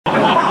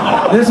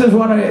This is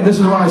one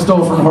I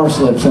stole from Horse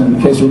Lips,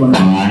 in case you're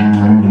wondering.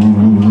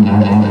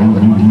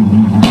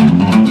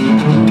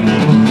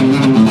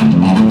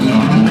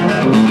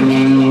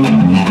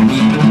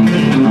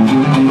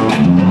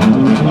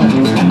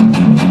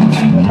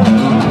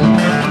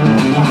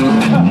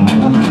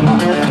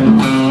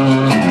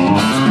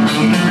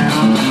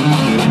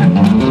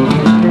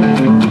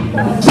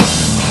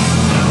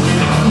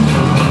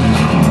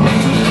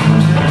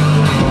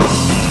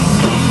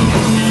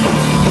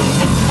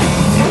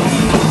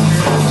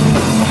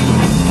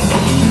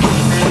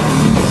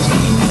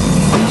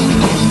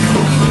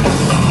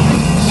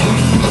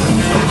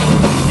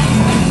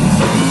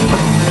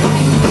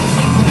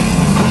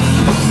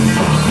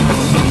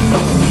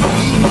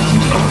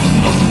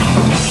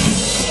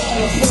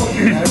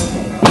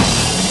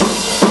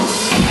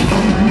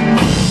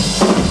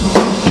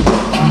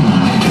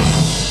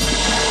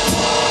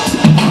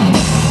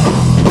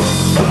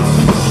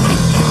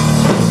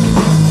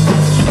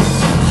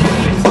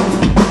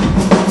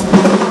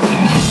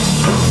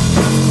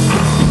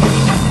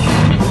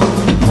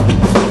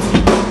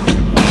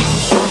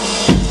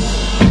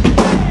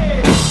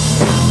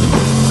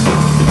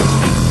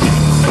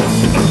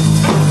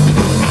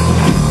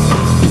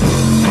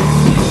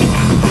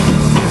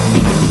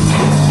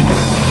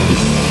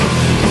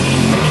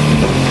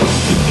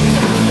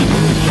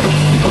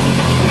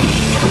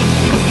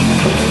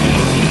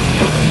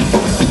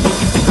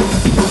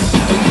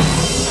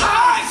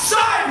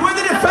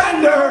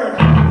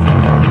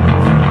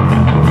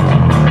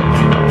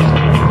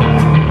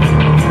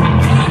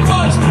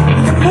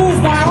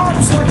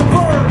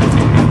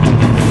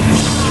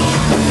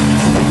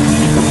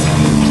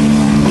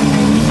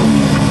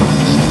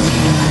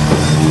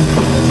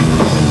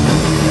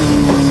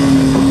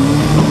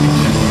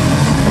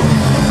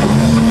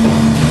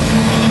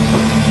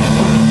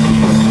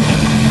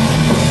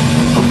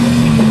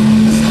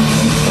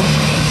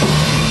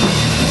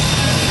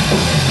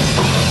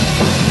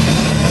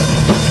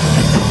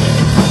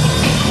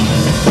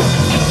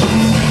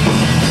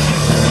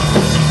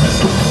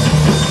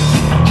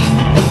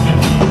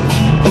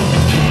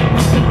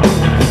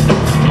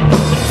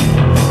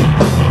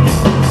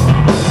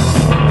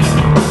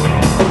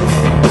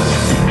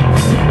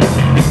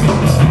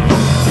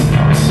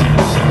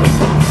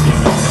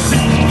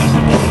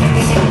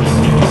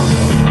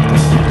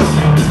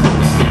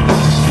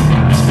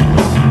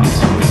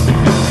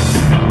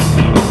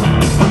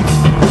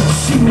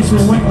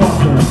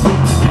 Wingwalker,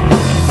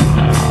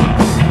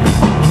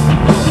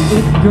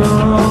 it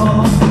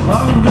girl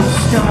of the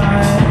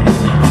sky.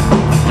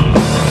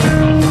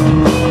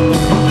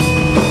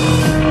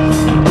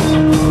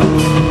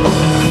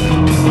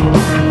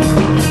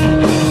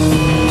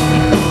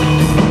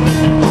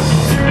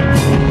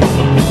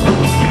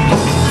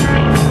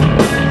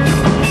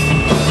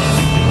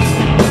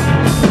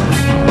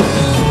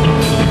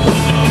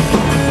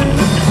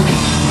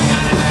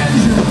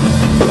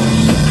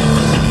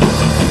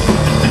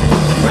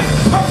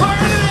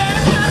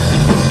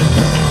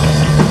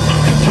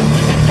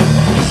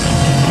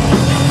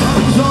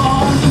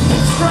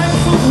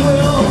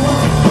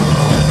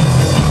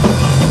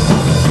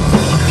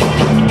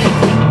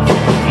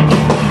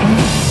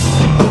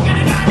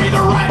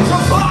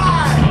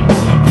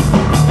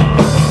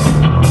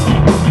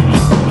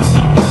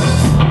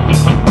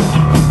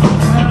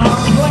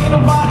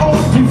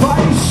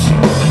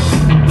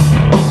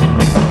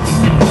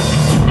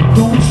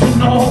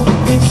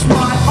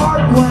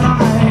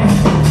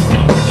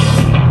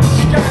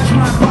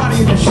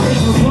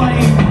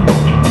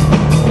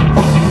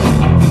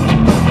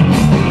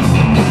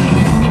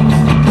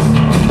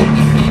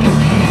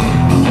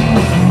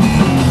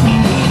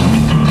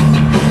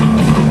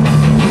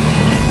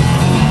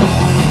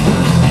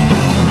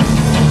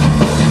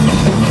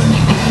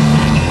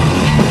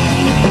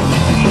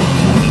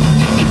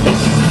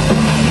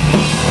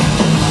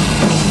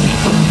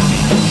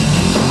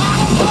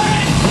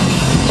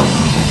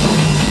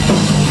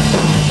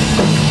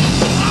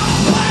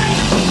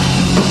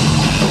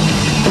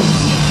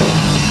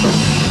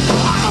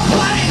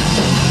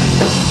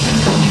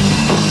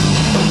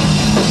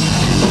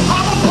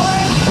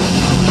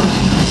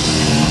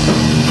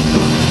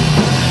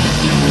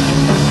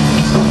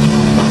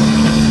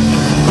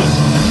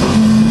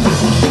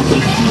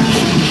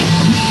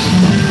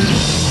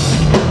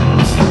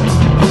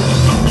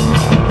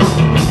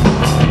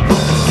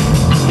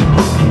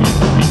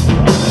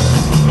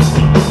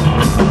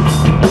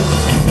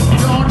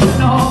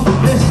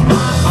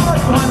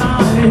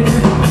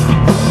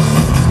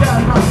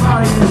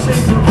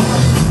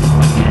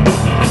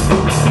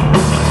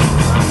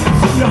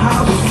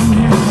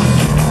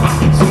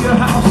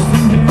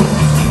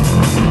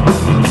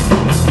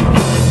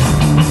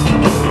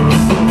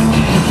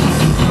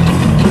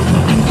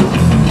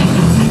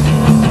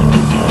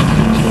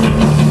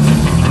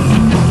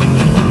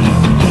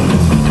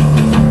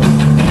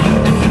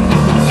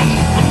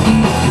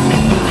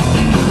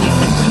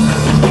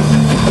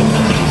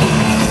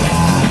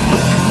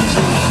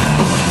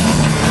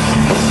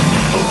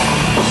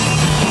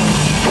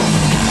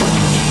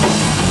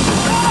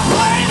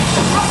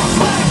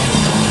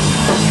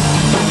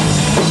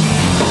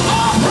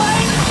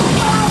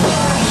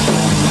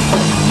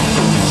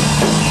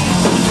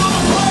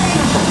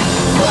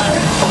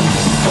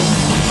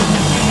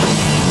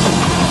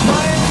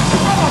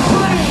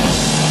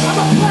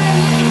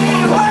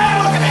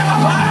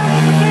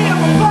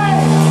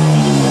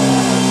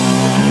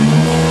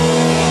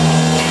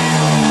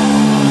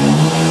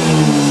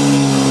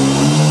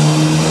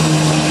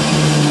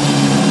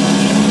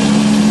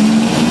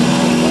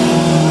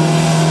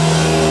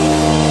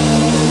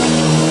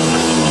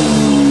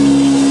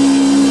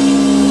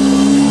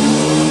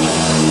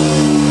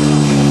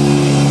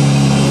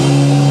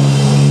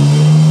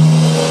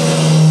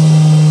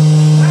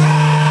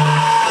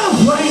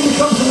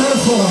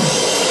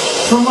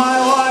 For my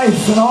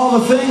life and all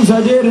the things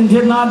I did and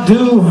did not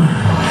do,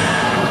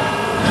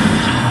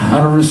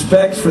 out of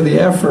respect for the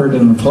effort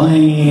and the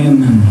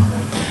plane.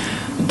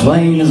 The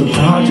plane is a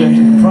project,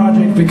 and the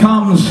project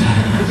becomes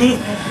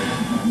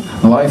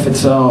life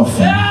itself.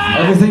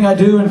 Everything I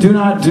do and do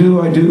not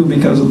do, I do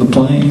because of the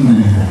plane.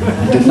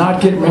 I did not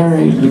get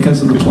married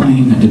because of the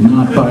plane. I did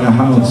not buy a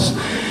house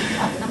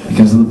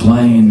because of the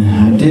plane.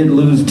 I did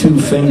lose 2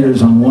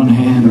 fingers on one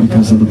hand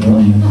because of the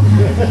plane.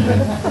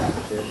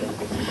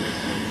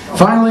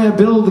 Finally, I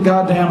build the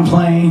goddamn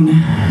plane,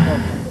 and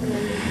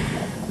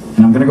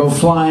I'm gonna go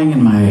flying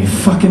in my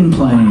fucking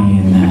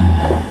plane.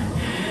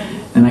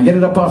 And I get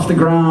it up off the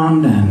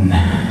ground, and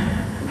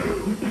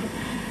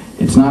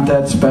it's not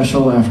that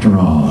special after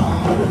all.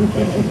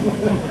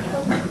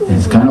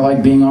 It's kind of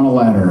like being on a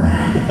ladder.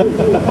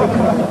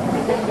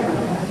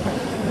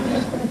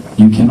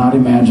 You cannot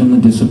imagine the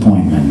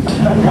disappointment.